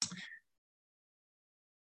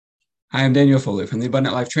Hi, I'm Daniel Foley from the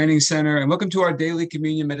Abundant Life Training Center, and welcome to our daily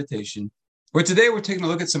communion meditation, where today we're taking a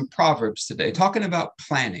look at some Proverbs today, talking about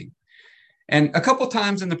planning. And a couple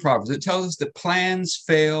times in the Proverbs, it tells us that plans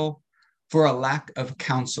fail for a lack of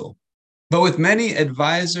counsel, but with many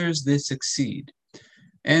advisors, they succeed.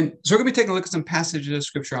 And so we're going to be taking a look at some passages of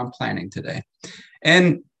scripture on planning today.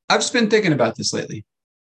 And I've just been thinking about this lately.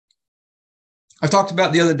 I talked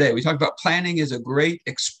about the other day, we talked about planning is a great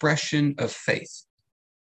expression of faith.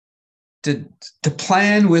 To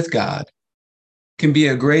plan with God can be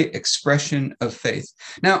a great expression of faith.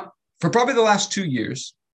 Now, for probably the last 2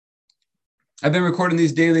 years, I've been recording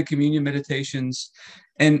these daily communion meditations.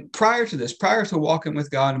 And prior to this, prior to walking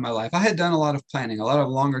with God in my life, I had done a lot of planning, a lot of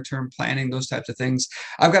longer term planning, those types of things.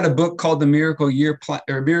 I've got a book called The Miracle Year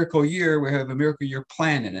or Miracle Year, where I have a miracle year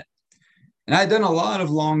plan in it. And I had done a lot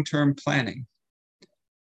of long term planning.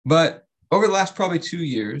 But over the last probably 2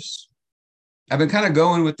 years, I've been kind of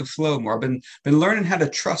going with the flow more. I've been learning how to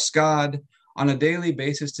trust God on a daily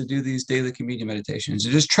basis to do these daily communion meditations,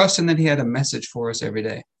 and just trusting that He had a message for us every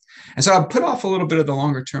day. And so I've put off a little bit of the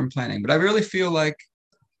longer term planning, but I really feel like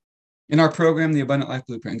in our program, the Abundant Life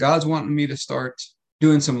Blueprint, God's wanting me to start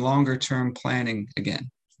doing some longer term planning again,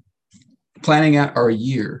 planning out our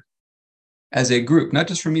year as a group, not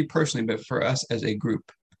just for me personally, but for us as a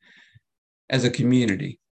group, as a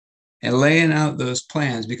community, and laying out those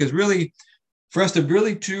plans, because really, for us to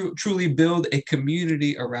really truly build a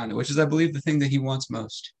community around it, which is, I believe, the thing that He wants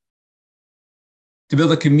most. To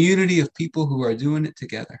build a community of people who are doing it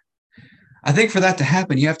together. I think for that to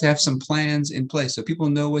happen, you have to have some plans in place so people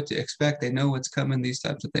know what to expect, they know what's coming, these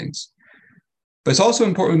types of things. But it's also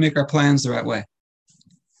important we make our plans the right way.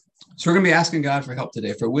 So we're going to be asking God for help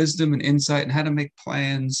today, for wisdom and insight and how to make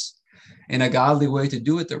plans in a godly way, to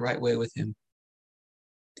do it the right way with Him,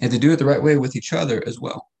 and to do it the right way with each other as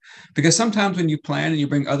well. Because sometimes when you plan and you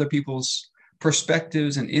bring other people's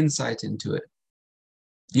perspectives and insights into it,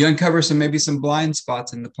 you uncover maybe some blind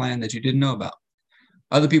spots in the plan that you didn't know about.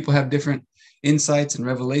 Other people have different insights and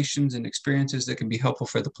revelations and experiences that can be helpful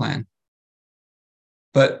for the plan.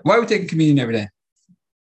 But why are we taking communion every day?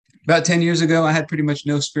 About 10 years ago, I had pretty much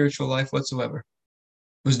no spiritual life whatsoever.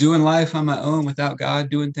 Was doing life on my own without God,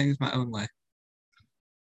 doing things my own way.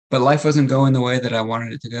 But life wasn't going the way that I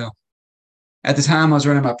wanted it to go. At the time, I was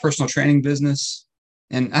running my personal training business,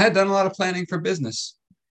 and I had done a lot of planning for business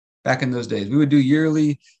back in those days. We would do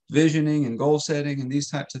yearly visioning and goal setting and these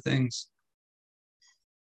types of things.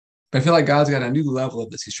 But I feel like God's got a new level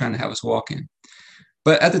of this He's trying to have us walk in.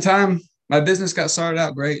 But at the time, my business got started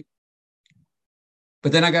out great.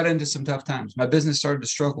 But then I got into some tough times. My business started to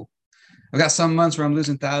struggle. I've got some months where I'm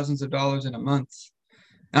losing thousands of dollars in a month.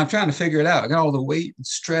 And I'm trying to figure it out. I got all the weight and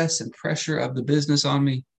stress and pressure of the business on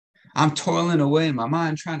me. I'm toiling away in my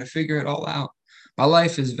mind, trying to figure it all out. My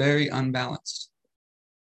life is very unbalanced.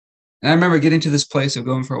 And I remember getting to this place of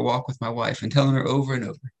going for a walk with my wife and telling her over and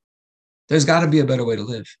over, there's got to be a better way to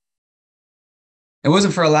live. It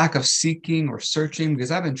wasn't for a lack of seeking or searching, because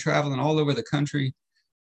I've been traveling all over the country,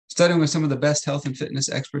 studying with some of the best health and fitness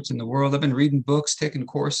experts in the world. I've been reading books, taking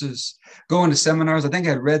courses, going to seminars. I think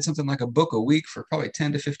I'd read something like a book a week for probably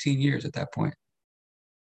 10 to 15 years at that point.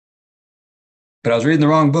 But I was reading the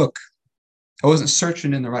wrong book. I wasn't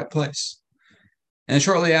searching in the right place. And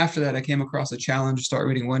shortly after that, I came across a challenge to start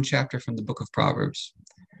reading one chapter from the book of Proverbs.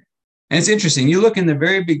 And it's interesting. You look in the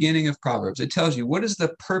very beginning of Proverbs, it tells you what is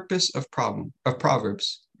the purpose of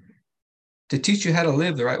Proverbs? To teach you how to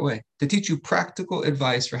live the right way, to teach you practical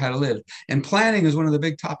advice for how to live. And planning is one of the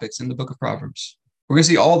big topics in the book of Proverbs. We're going to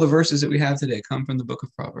see all the verses that we have today come from the book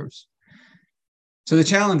of Proverbs. So the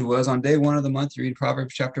challenge was, on day 1 of the month, you read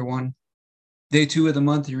Proverbs chapter 1. Day 2 of the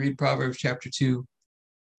month, you read Proverbs chapter 2.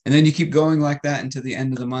 And then you keep going like that into the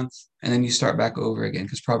end of the month. And then you start back over again,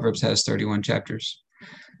 because Proverbs has 31 chapters.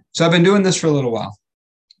 So I've been doing this for a little while.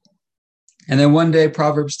 And then one day,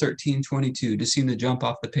 Proverbs 13:22 just seemed to jump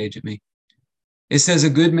off the page at me. It says, a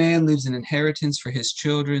good man leaves an inheritance for his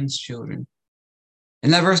children's children.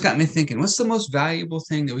 And that verse got me thinking, what's the most valuable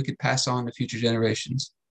thing that we could pass on to future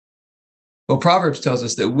generations? Well, Proverbs tells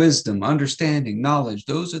us that wisdom, understanding, knowledge,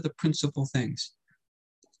 those are the principal things.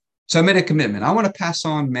 So I made a commitment. I want to pass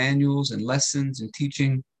on manuals and lessons and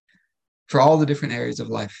teaching for all the different areas of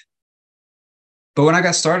life. But when I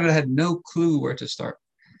got started, I had no clue where to start.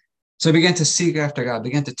 So I began to seek after God,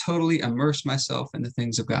 began to totally immerse myself in the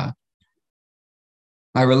things of God.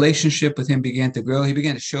 My relationship with Him began to grow. He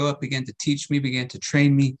began to show up, began to teach me, began to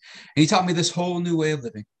train me. And He taught me this whole new way of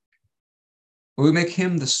living, where we make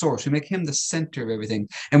Him the source. We make Him the center of everything.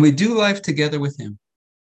 And we do life together with Him,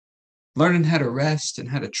 learning how to rest and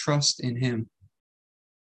how to trust in Him.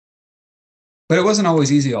 But it wasn't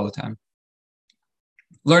always easy all the time.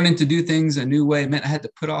 Learning to do things a new way meant I had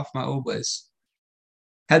to put off my old ways.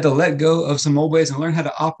 I had to let go of some old ways and learn how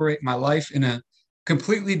to operate my life in a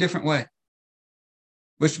completely different way,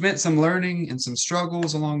 which meant some learning and some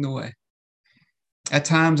struggles along the way. At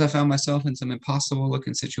times, I found myself in some impossible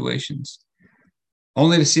looking situations,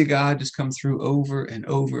 only to see God just come through over and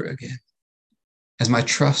over again as my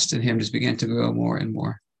trust in him just began to grow more and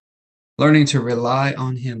more, learning to rely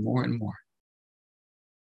on him more and more.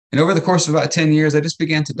 And over the course of about 10 years, I just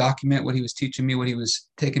began to document what he was teaching me, what he was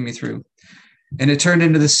taking me through. And it turned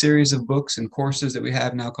into this series of books and courses that we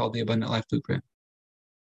have now called the Abundant Life Blueprint.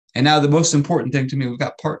 And now the most important thing to me, we've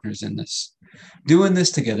got partners in this, doing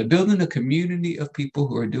this together, building a community of people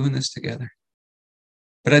who are doing this together.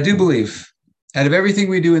 But I do believe, out of everything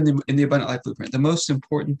we do in the Abundant Life Blueprint, the most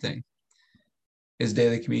important thing is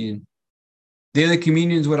daily communion. Daily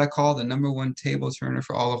communion is what I call the number one table turner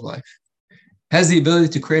for all of life. It has the ability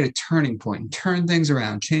to create a turning point and turn things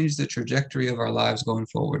around, change the trajectory of our lives going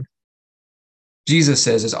forward. Jesus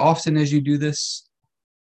says, as often as you do this,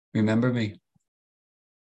 remember me.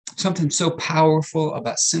 Something so powerful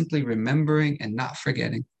about simply remembering and not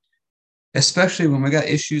forgetting, especially when we got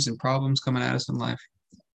issues and problems coming at us in life.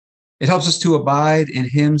 It helps us to abide in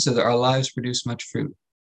him so that our lives produce much fruit.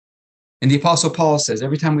 And the Apostle Paul says,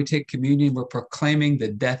 every time we take communion, we're proclaiming the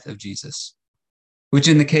death of Jesus, which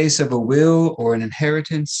in the case of a will or an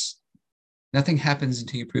inheritance, nothing happens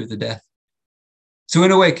until you prove the death. So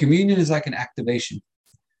in a way, communion is like an activation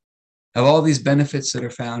of all these benefits that are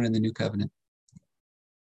found in the new covenant.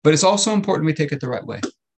 But it's also important we take it the right way.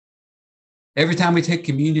 Every time we take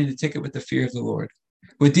communion, to take it with the fear of the Lord,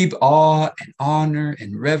 with deep awe and honor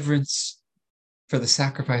and reverence for the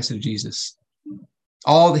sacrifice of Jesus,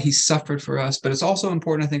 all that he suffered for us. But it's also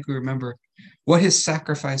important, I think, we remember what his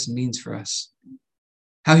sacrifice means for us,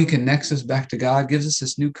 how he connects us back to God, gives us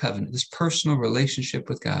this new covenant, this personal relationship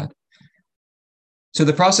with God. So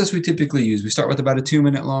the process we typically use, we start with about a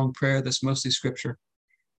 2-minute long prayer that's mostly scripture,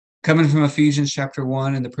 coming from Ephesians chapter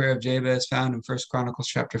 1 and the prayer of Jabez found in 1 Chronicles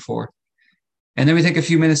chapter 4. And then we take a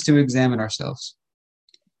few minutes to examine ourselves,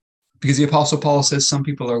 because the Apostle Paul says some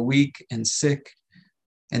people are weak and sick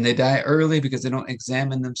and they die early because they don't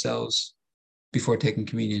examine themselves before taking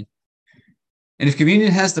communion. And if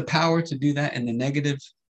communion has the power to do that in the negative,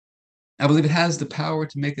 I believe it has the power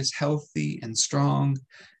to make us healthy and strong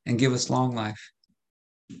and give us long life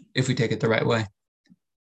if we take it the right way.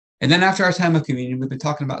 And then after our time of communion, we've been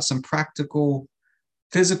talking about some practical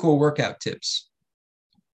physical workout tips,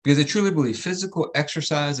 because I truly believe physical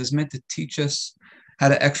exercise is meant to teach us how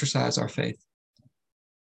to exercise our faith.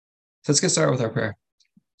 So let's get started with our prayer.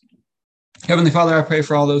 Heavenly Father, I pray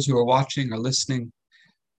for all those who are watching or listening,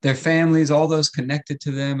 their families, all those connected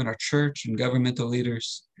to them in our church and governmental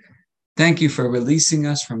leaders. Thank you for releasing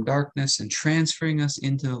us from darkness and transferring us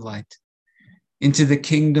into the light, into the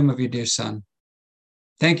kingdom of your dear Son.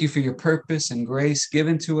 Thank you for your purpose and grace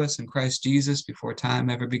given to us in Christ Jesus before time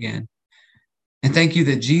ever began. And thank you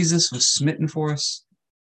that Jesus was smitten for us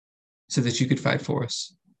so that you could fight for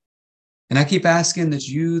us. And I keep asking that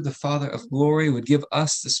you, the Father of glory, would give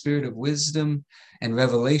us the spirit of wisdom and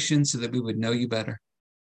revelation so that we would know you better,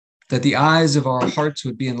 that the eyes of our hearts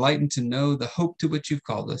would be enlightened to know the hope to which you've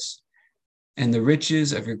called us and the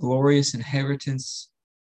riches of your glorious inheritance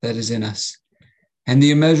that is in us, and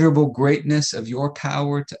the immeasurable greatness of your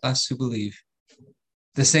power to us who believe,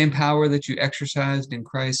 the same power that you exercised in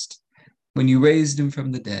Christ when you raised him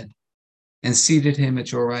from the dead and seated him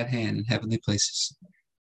at your right hand in heavenly places,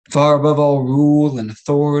 far above all rule and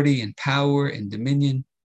authority and power and dominion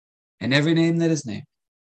and every name that is named,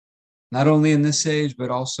 not only in this age, but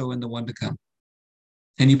also in the one to come.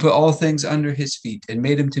 And you put all things under his feet and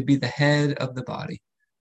made him to be the head of the body,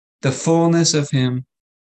 the fullness of him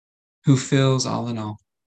who fills all in all.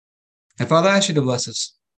 And Father, I ask you to bless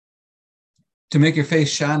us, to make your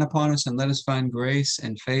face shine upon us and let us find grace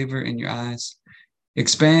and favor in your eyes.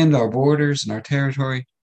 Expand our borders and our territory.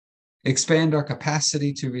 Expand our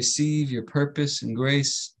capacity to receive your purpose and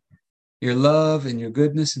grace, your love and your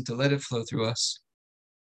goodness, and to let it flow through us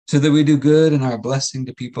so that we do good and are a blessing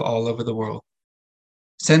to people all over the world.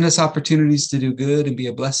 Send us opportunities to do good and be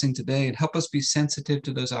a blessing today, and help us be sensitive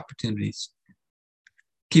to those opportunities.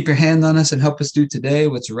 Keep your hand on us and help us do today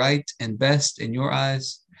what's right and best in your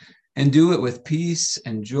eyes, and do it with peace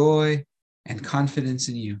and joy and confidence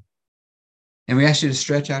in you. And we ask you to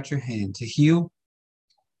stretch out your hand to heal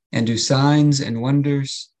and do signs and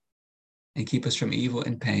wonders and keep us from evil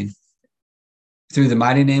and pain. Through the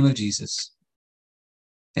mighty name of Jesus.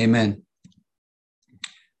 Amen.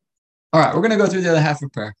 All right, we're going to go through the other half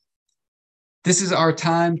of prayer. This is our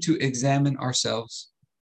time to examine ourselves.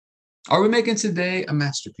 Are we making today a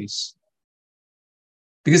masterpiece?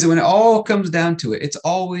 Because when it all comes down to it, it's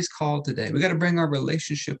always called today. We got to bring our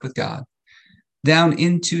relationship with God down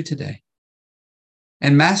into today.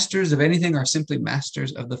 And masters of anything are simply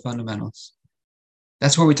masters of the fundamentals.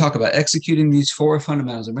 That's where we talk about executing these 4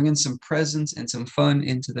 fundamentals and bringing some presence and some fun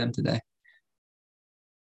into them today.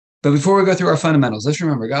 But before we go through our fundamentals, let's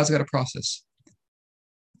remember God's got a process.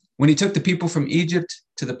 When he took the people from Egypt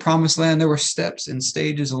to the promised land, there were steps and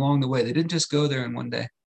stages along the way. They didn't just go there in one day.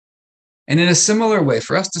 And in a similar way,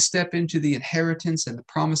 for us to step into the inheritance and the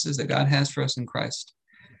promises that God has for us in Christ,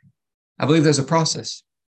 I believe there's a process.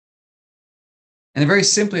 And very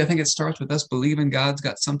simply, I think it starts with us believing God's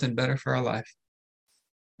got something better for our life.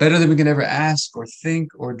 Better than we can ever ask or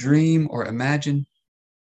think or dream or imagine.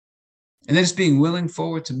 And then just being willing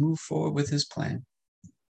to move forward with his plan,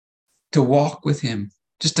 to walk with him,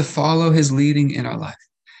 just to follow his leading in our life.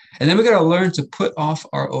 And then we got to learn to put off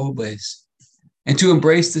our old ways and to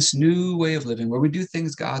embrace this new way of living where we do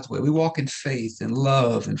things God's way. We walk in faith and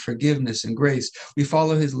love and forgiveness and grace. We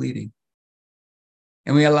follow his leading.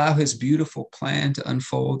 And we allow his beautiful plan to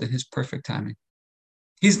unfold in his perfect timing.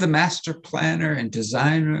 He's the master planner and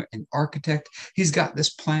designer and architect. He's got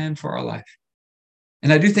this plan for our life.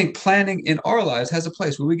 And I do think planning in our lives has a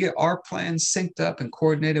place where we get our plans synced up and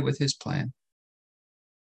coordinated with his plan.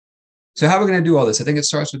 So how are we going to do all this? I think it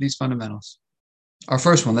starts with these fundamentals. Our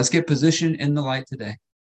first one, let's get positioned in the light today.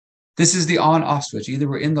 This is the on-off switch. Either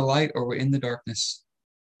we're in the light or we're in the darkness.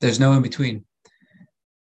 There's no in between.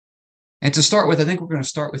 And to start with, I think we're going to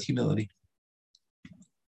start with humility.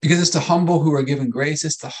 Because it's the humble who are given grace.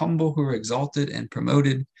 It's the humble who are exalted and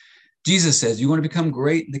promoted. Jesus says, you want to become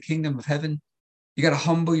great in the kingdom of heaven? You got to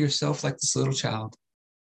humble yourself like this little child.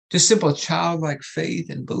 Just simple childlike faith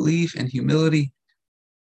and belief and humility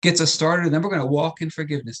gets us started. And then we're going to walk in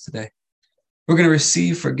forgiveness today. We're going to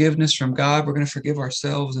receive forgiveness from God. We're going to forgive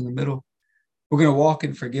ourselves in the middle. We're going to walk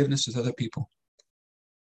in forgiveness with other people.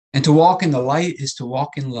 And to walk in the light is to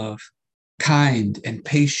walk in love, kind and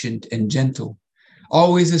patient and gentle,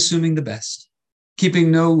 always assuming the best,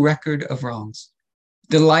 keeping no record of wrongs,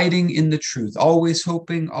 delighting in the truth, always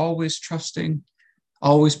hoping, always trusting,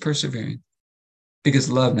 always persevering, because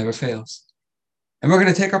love never fails. And we're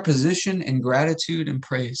going to take our position in gratitude and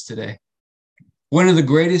praise today. One of the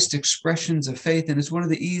greatest expressions of faith, and it's one of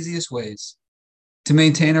the easiest ways to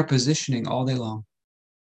maintain our positioning all day long.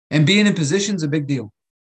 And being in position is a big deal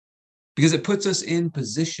because it puts us in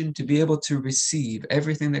position to be able to receive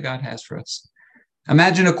everything that God has for us.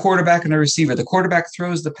 Imagine a quarterback and a receiver. The quarterback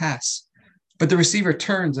throws the pass, but the receiver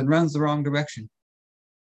turns and runs the wrong direction.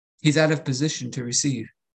 He's out of position to receive.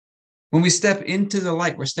 When we step into the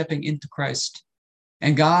light, we're stepping into Christ.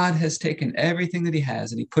 And God has taken everything that he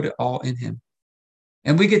has and he put it all in him.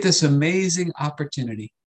 And we get this amazing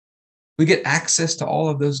opportunity. We get access to all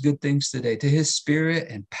of those good things today, to his spirit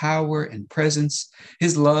and power and presence,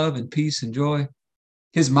 his love and peace and joy,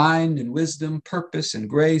 his mind and wisdom, purpose and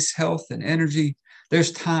grace, health and energy.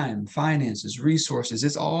 There's time, finances, resources.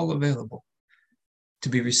 It's all available to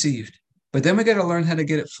be received. But then we got to learn how to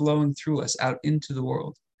get it flowing through us out into the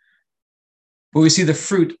world, where we see the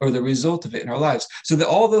fruit or the result of it in our lives, so that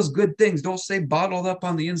all those good things don't stay bottled up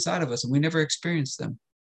on the inside of us and we never experience them.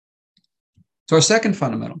 So our second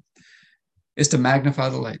fundamental is to magnify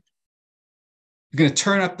the light. You're going to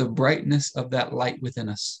turn up the brightness of that light within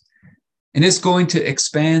us. And it's going to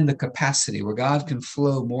expand the capacity where God can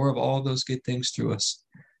flow more of all those good things through us.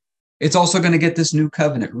 It's also going to get this new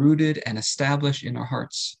covenant rooted and established in our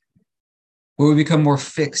hearts, where we become more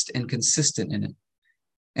fixed and consistent in it.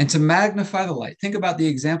 And to magnify the light, think about the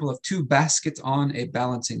example of 2 baskets on a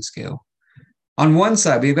balancing scale. On one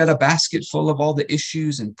side, we've got a basket full of all the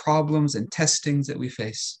issues and problems and testings that we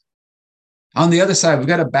face. On the other side, we've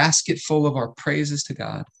got a basket full of our praises to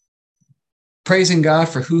God, praising God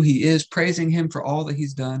for who he is, praising him for all that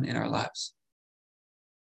he's done in our lives.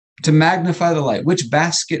 To magnify the light, which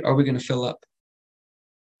basket are we going to fill up?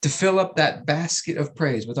 To fill up that basket of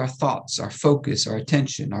praise with our thoughts, our focus, our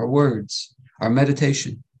attention, our words, our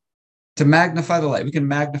meditation. To magnify the light, we can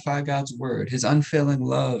magnify God's word, his unfailing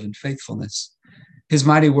love and faithfulness, his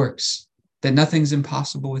mighty works, that nothing's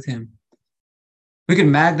impossible with him. We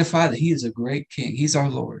can magnify that he is a great king. He's our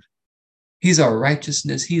Lord. He's our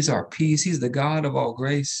righteousness. He's our peace. He's the God of all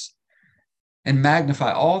grace. And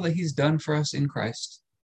magnify all that he's done for us in Christ.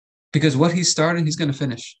 Because what he started, he's going to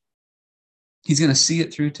finish. He's going to see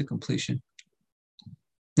it through to completion.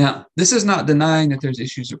 Now, this is not denying that there's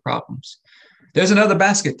issues or problems. There's another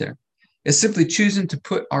basket there. It's simply choosing to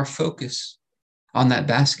put our focus on that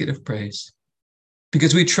basket of praise.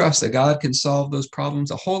 because we trust that God can solve those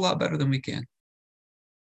problems a whole lot better than we can.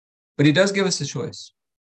 But he does give us a choice.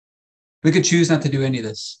 We could choose not to do any of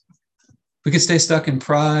this. We could stay stuck in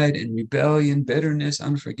pride and rebellion, bitterness,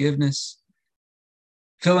 unforgiveness,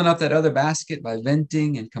 filling up that other basket by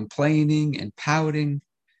venting and complaining and pouting,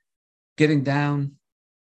 getting down,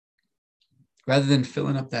 rather than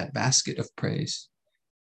filling up that basket of praise.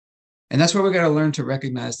 And that's where we got to learn to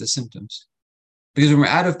recognize the symptoms. Because when we're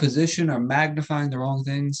out of position or magnifying the wrong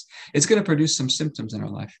things, it's going to produce some symptoms in our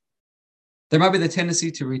life. There might be the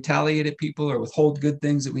tendency to retaliate at people or withhold good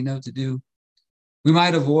things that we know to do. We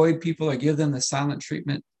might avoid people or give them the silent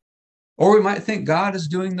treatment. Or we might think God is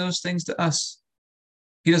doing those things to us.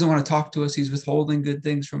 He doesn't want to talk to us. He's withholding good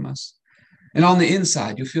things from us. And on the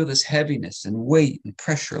inside, you feel this heaviness and weight and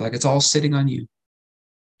pressure, like it's all sitting on you. You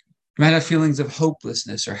might have feelings of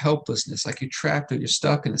hopelessness or helplessness, like you're trapped or you're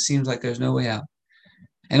stuck and it seems like there's no way out.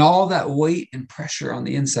 And all that weight and pressure on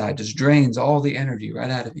the inside just drains all the energy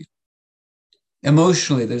right out of you.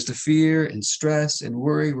 Emotionally, there's the fear and stress and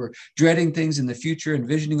worry. We're dreading things in the future,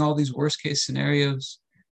 envisioning all these worst case scenarios.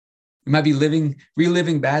 We might be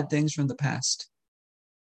reliving bad things from the past.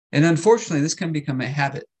 And unfortunately, this can become a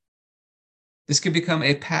habit. This can become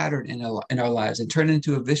a pattern in our lives and turn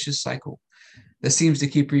into a vicious cycle that seems to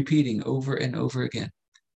keep repeating over and over again.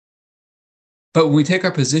 But when we take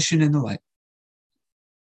our position in the light,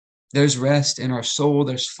 there's rest in our soul.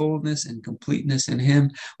 There's fullness and completeness in him.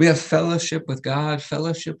 We have fellowship with God,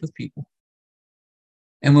 fellowship with people.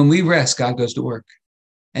 And when we rest, God goes to work.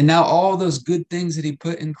 And now all those good things that he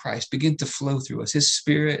put in Christ begin to flow through us. His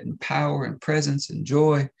spirit and power and presence and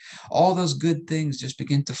joy, all those good things just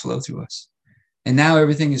begin to flow through us. And now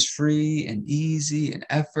everything is free and easy and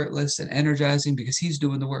effortless and energizing because he's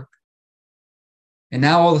doing the work. And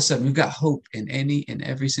now all of a sudden we've got hope in any and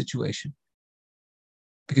every situation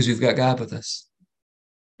because we've got God with us.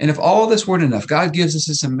 And if all this weren't enough, God gives us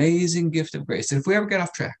this amazing gift of grace that if we ever get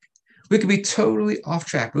off track, we could be totally off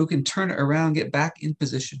track, but we can turn it around, get back in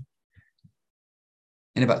position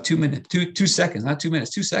in about 2 minutes, 2 seconds, not 2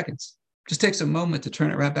 minutes, 2 seconds. Just takes a moment to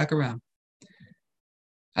turn it right back around.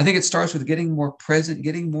 I think it starts with getting more present,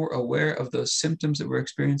 getting more aware of those symptoms that we're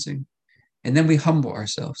experiencing. And then we humble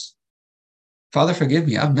ourselves. Father, forgive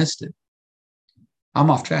me. I've missed it. I'm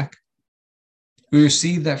off track. We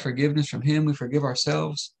receive that forgiveness from him. We forgive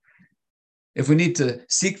ourselves. If we need to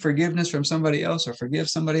seek forgiveness from somebody else or forgive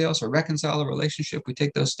somebody else or reconcile a relationship, we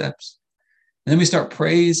take those steps. And then we start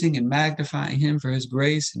praising and magnifying him for his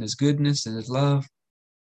grace and his goodness and his love.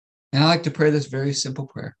 And I like to pray this very simple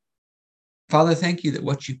prayer. Father, thank you that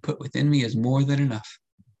what you put within me is more than enough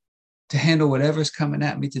to handle whatever's coming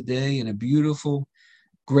at me today in a beautiful,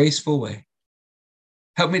 graceful way.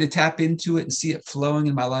 Help me to tap into it and see it flowing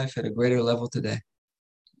in my life at a greater level today.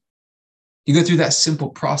 You go through that simple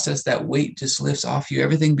process, that weight just lifts off you.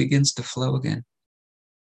 Everything begins to flow again.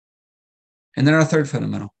 And then our third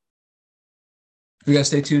fundamental. We got to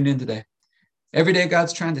stay tuned in today. Every day,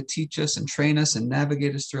 God's trying to teach us and train us and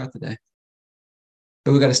navigate us throughout the day.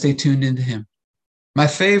 But we got to stay tuned into him. My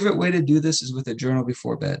favorite way to do this is with a journal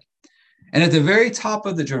before bed. And at the very top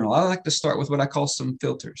of the journal, I like to start with what I call some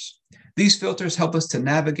filters. These filters help us to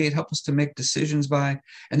navigate, help us to make decisions by,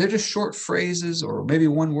 and they're just short phrases or maybe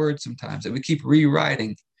one word sometimes that we keep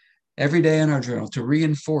rewriting every day in our journal to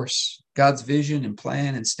reinforce God's vision and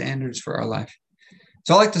plan and standards for our life.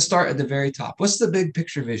 So I like to start at the very top. What's the big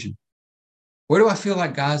picture vision? Where do I feel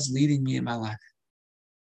like God's leading me in my life?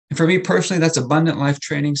 And for me personally, that's abundant life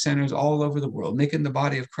training centers all over the world, making the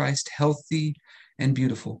body of Christ healthy and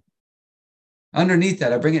beautiful. Underneath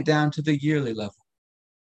that, I bring it down to the yearly level.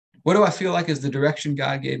 What do I feel like is the direction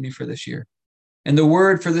God gave me for this year? And the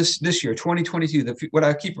word for this year, 2022, what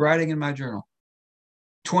I keep writing in my journal,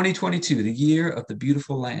 2022, the year of the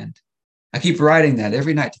beautiful land. I keep writing that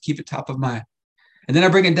every night to keep it top of mind. And then I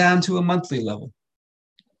bring it down to a monthly level.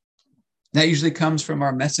 That usually comes from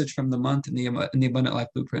our message from the month in the Abundant Life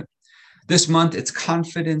Blueprint. This month, it's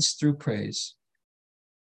confidence through praise.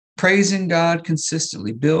 Praising God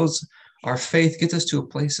consistently builds our faith, gets us to a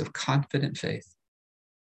place of confident faith.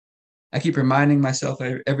 I keep reminding myself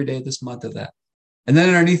every day this month of that. And then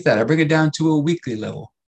underneath that, I bring it down to a weekly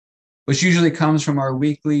level, which usually comes from our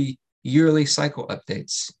weekly, yearly cycle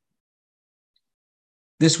updates.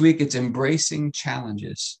 This week, it's embracing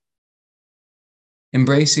challenges.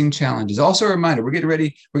 Embracing challenges. Also a reminder, we're getting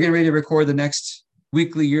ready to record the next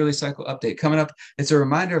weekly, yearly cycle update coming up. It's a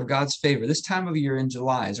reminder of God's favor. This time of year in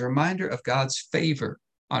July is a reminder of God's favor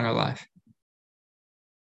on our life.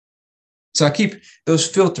 So I keep those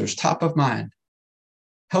filters top of mind.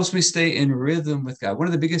 helps me stay in rhythm with God. One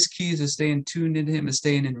of the biggest keys to staying tuned into Him is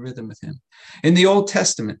staying in rhythm with Him. In the Old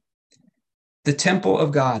Testament, the temple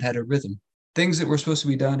of God had a rhythm. Things that were supposed to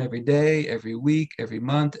be done every day, every week, every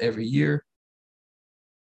month, every year.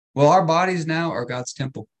 Well, our bodies now are God's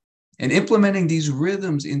temple. And implementing these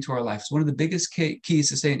rhythms into our lives, one of the biggest keys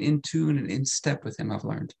to staying in tune and in step with Him, I've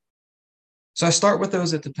learned. So I start with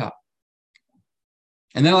those at the top.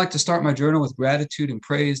 And then I like to start my journal with gratitude and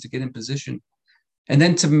praise to get in position. And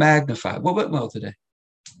then to magnify. What went well today?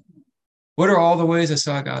 What are all the ways I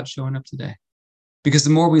saw God showing up today? Because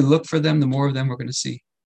the more we look for them, the more of them we're going to see.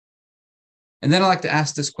 And then I like to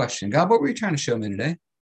ask this question: God, what were you trying to show me today?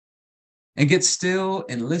 And get still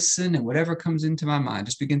and listen, and whatever comes into my mind,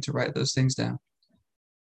 just begin to write those things down.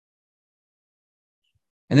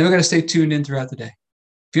 And then we're going to stay tuned in throughout the day.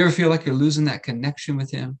 If you ever feel like you're losing that connection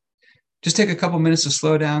with Him, just take a couple minutes to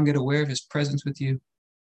slow down, get aware of His presence with you.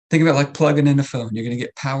 Think about like plugging in a phone. You're going to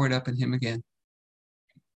get powered up in Him again.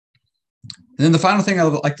 And then the final thing I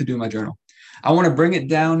would like to do in my journal, I want to bring it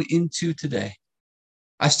down into today.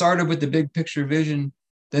 I started with the big picture vision,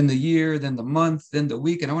 then the year, then the month, then the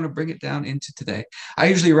week, and I want to bring it down into today. I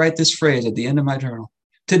usually write this phrase at the end of my journal.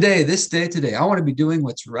 Today, this day, today, I want to be doing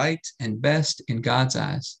what's right and best in God's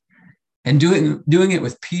eyes, and doing it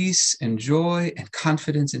with peace and joy and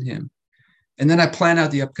confidence in Him. And then I plan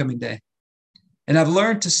out the upcoming day. And I've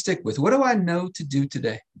learned to stick with, what do I know to do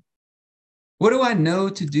today? What do I know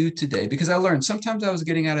to do today? Because I learned sometimes I was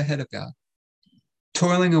getting out ahead of God,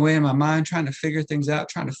 toiling away in my mind, trying to figure things out,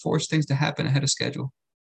 trying to force things to happen ahead of schedule.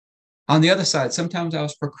 On the other side, sometimes I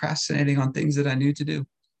was procrastinating on things that I knew to do.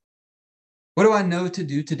 What do I know to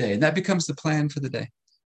do today? And that becomes the plan for the day.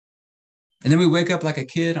 And then we wake up like a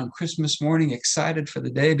kid on Christmas morning, excited for the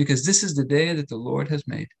day, because this is the day that the Lord has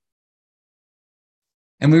made.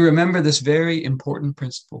 And we remember this very important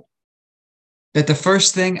principle, that the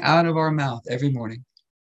first thing out of our mouth every morning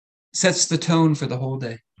sets the tone for the whole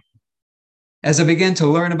day. As I began to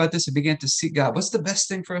learn about this, I began to seek God. What's the best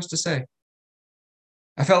thing for us to say?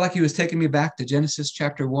 I felt like He was taking me back to Genesis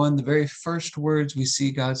chapter 1, the very first words we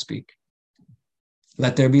see God speak.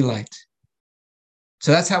 Let there be light.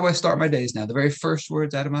 So that's how I start my days now. The very first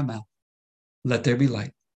words out of my mouth. Let there be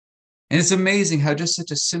light. And it's amazing how just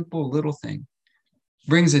such a simple little thing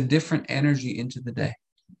brings a different energy into the day.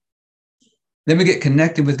 Then we get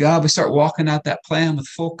connected with God. We start walking out that plan with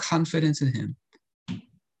full confidence in Him.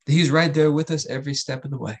 He's right there with us every step of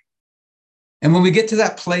the way. And when we get to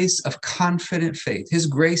that place of confident faith, His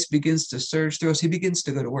grace begins to surge through us. He begins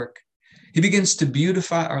to go to work. He begins to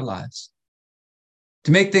beautify our lives,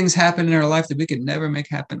 to make things happen in our life that we could never make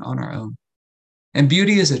happen on our own. And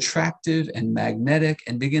beauty is attractive and magnetic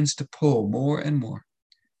and begins to pull more and more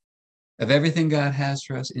of everything God has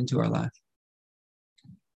for us into our life.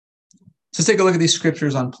 So let's take a look at these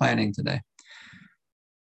scriptures on planning today.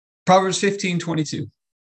 Proverbs 15:22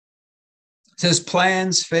 says,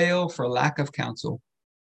 plans fail for lack of counsel,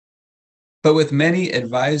 but with many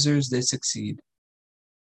advisors they succeed.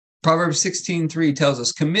 Proverbs 16:3 tells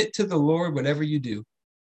us, commit to the Lord whatever you do,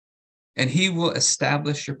 and He will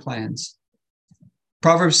establish your plans.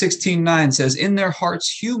 Proverbs 16:9 says, in their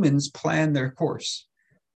hearts humans plan their course,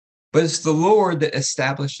 but it's the Lord that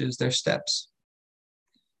establishes their steps.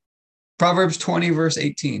 Proverbs 20 verse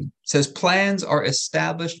 18 says, plans are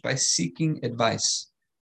established by seeking advice.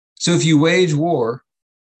 So if you wage war,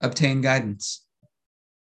 obtain guidance.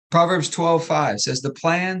 Proverbs 12:5 says, the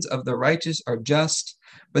plans of the righteous are just,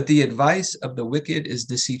 but the advice of the wicked is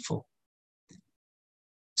deceitful.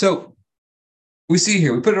 So we see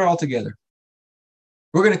here, we put it all together.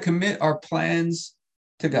 We're going to commit our plans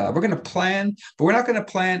to God. We're going to plan, but we're not going to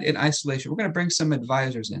plan in isolation. We're going to bring some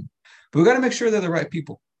advisors in, but we've got to make sure they're the right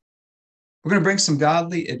people. We're going to bring some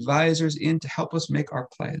godly advisors in to help us make our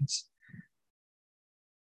plans.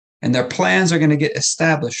 And their plans are going to get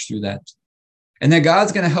established through that. And then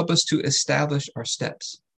God's going to help us to establish our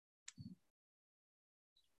steps.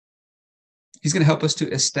 He's going to help us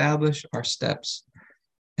to establish our steps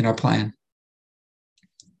in our plan.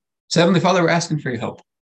 So Heavenly Father, we're asking for your help.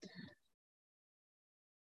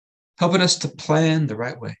 Helping us to plan the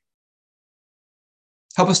right way.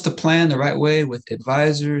 Help us to plan the right way with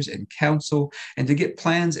advisors and counsel, and to get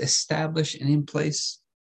plans established and in place,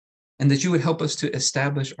 and that you would help us to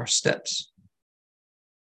establish our steps.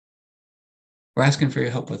 We're asking for your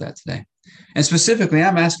help with that today. And specifically,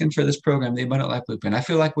 I'm asking for this program, the Abundant Life Blueprint. I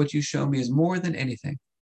feel like what you show me is more than anything.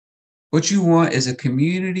 What you want is a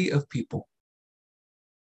community of people,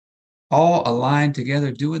 all aligned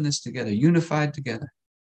together, doing this together, unified together.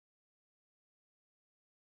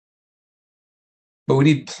 But we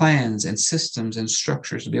need plans and systems and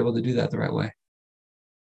structures to be able to do that the right way.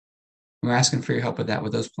 We're asking for your help with that,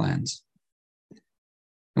 with those plans.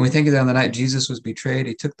 And we think of that on the night Jesus was betrayed.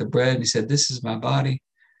 He took the bread and he said, "This is my body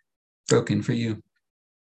broken for you.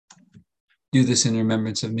 Do this in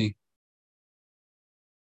remembrance of me."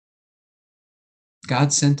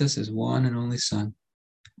 God sent us his one and only Son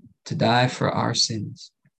to die for our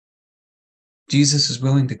sins. Jesus is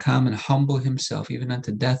willing to come and humble himself even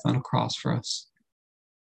unto death on a cross for us.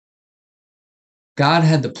 God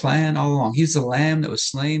had the plan all along. He's the lamb that was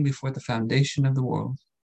slain before the foundation of the world.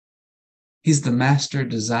 He's the master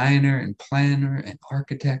designer and planner and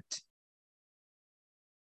architect.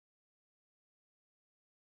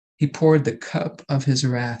 He poured the cup of his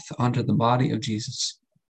wrath onto the body of Jesus.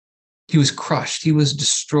 He was crushed. He was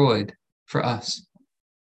destroyed for us.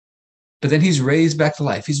 But then he's raised back to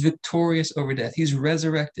life. He's victorious over death. He's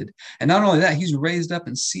resurrected. And not only that, he's raised up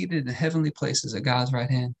and seated in heavenly places at God's right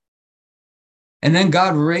hand. And then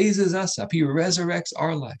God raises us up. He resurrects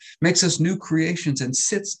our life, makes us new creations, and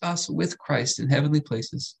sits us with Christ in heavenly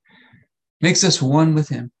places, makes us one with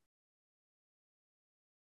him.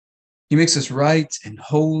 He makes us right and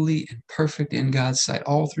holy and perfect in God's sight,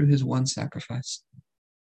 all through his one sacrifice.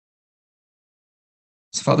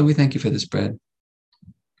 So, Father, we thank you for this bread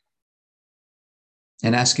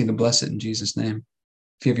and ask you to bless it in Jesus' name.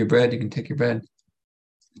 If you have your bread, you can take your bread.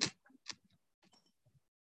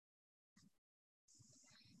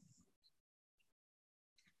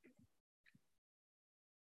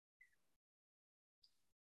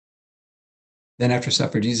 Then after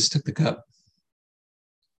supper, Jesus took the cup.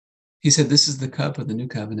 He said, "This is the cup of the new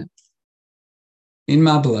covenant in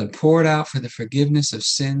my blood, poured out for the forgiveness of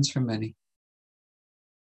sins for many."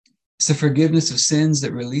 It's the forgiveness of sins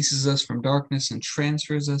that releases us from darkness and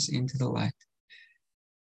transfers us into the light,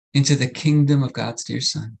 into the kingdom of God's dear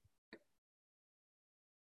Son.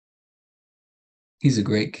 He's a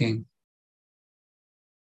great king.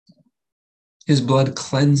 His blood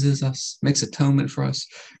cleanses us, makes atonement for us,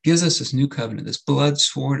 gives us this new covenant, this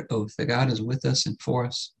blood-sworn oath that God is with us and for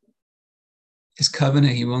us. His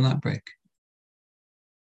covenant he will not break.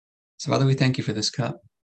 So, Father, we thank you for this cup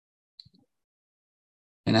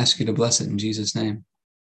and ask you to bless it in Jesus' name.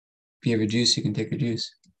 If you have your juice, you can take your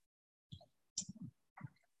juice.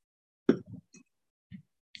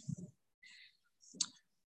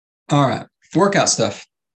 All right, workout stuff.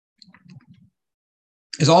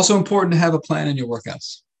 It's also important to have a plan in your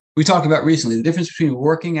workouts. We talked about recently the difference between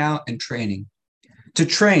working out and training. To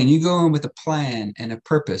train, you go in with a plan and a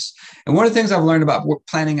purpose. And one of the things I've learned about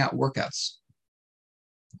planning out workouts,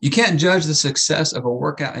 you can't judge the success of a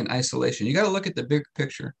workout in isolation. You got to look at the big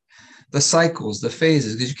picture, the cycles, the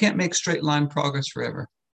phases, because you can't make straight line progress forever.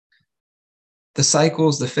 The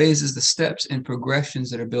cycles, the phases, the steps and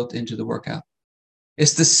progressions that are built into the workout.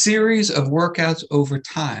 It's the series of workouts over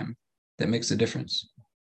time that makes the difference.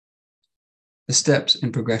 The steps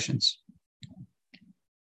and progressions.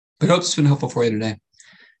 But I hope it's been helpful for you today.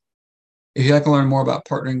 If you'd like to learn more about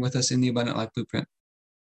partnering with us in the Abundant Life Blueprint,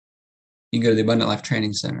 you can go to the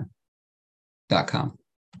AbundantLifeTrainingCenter.com.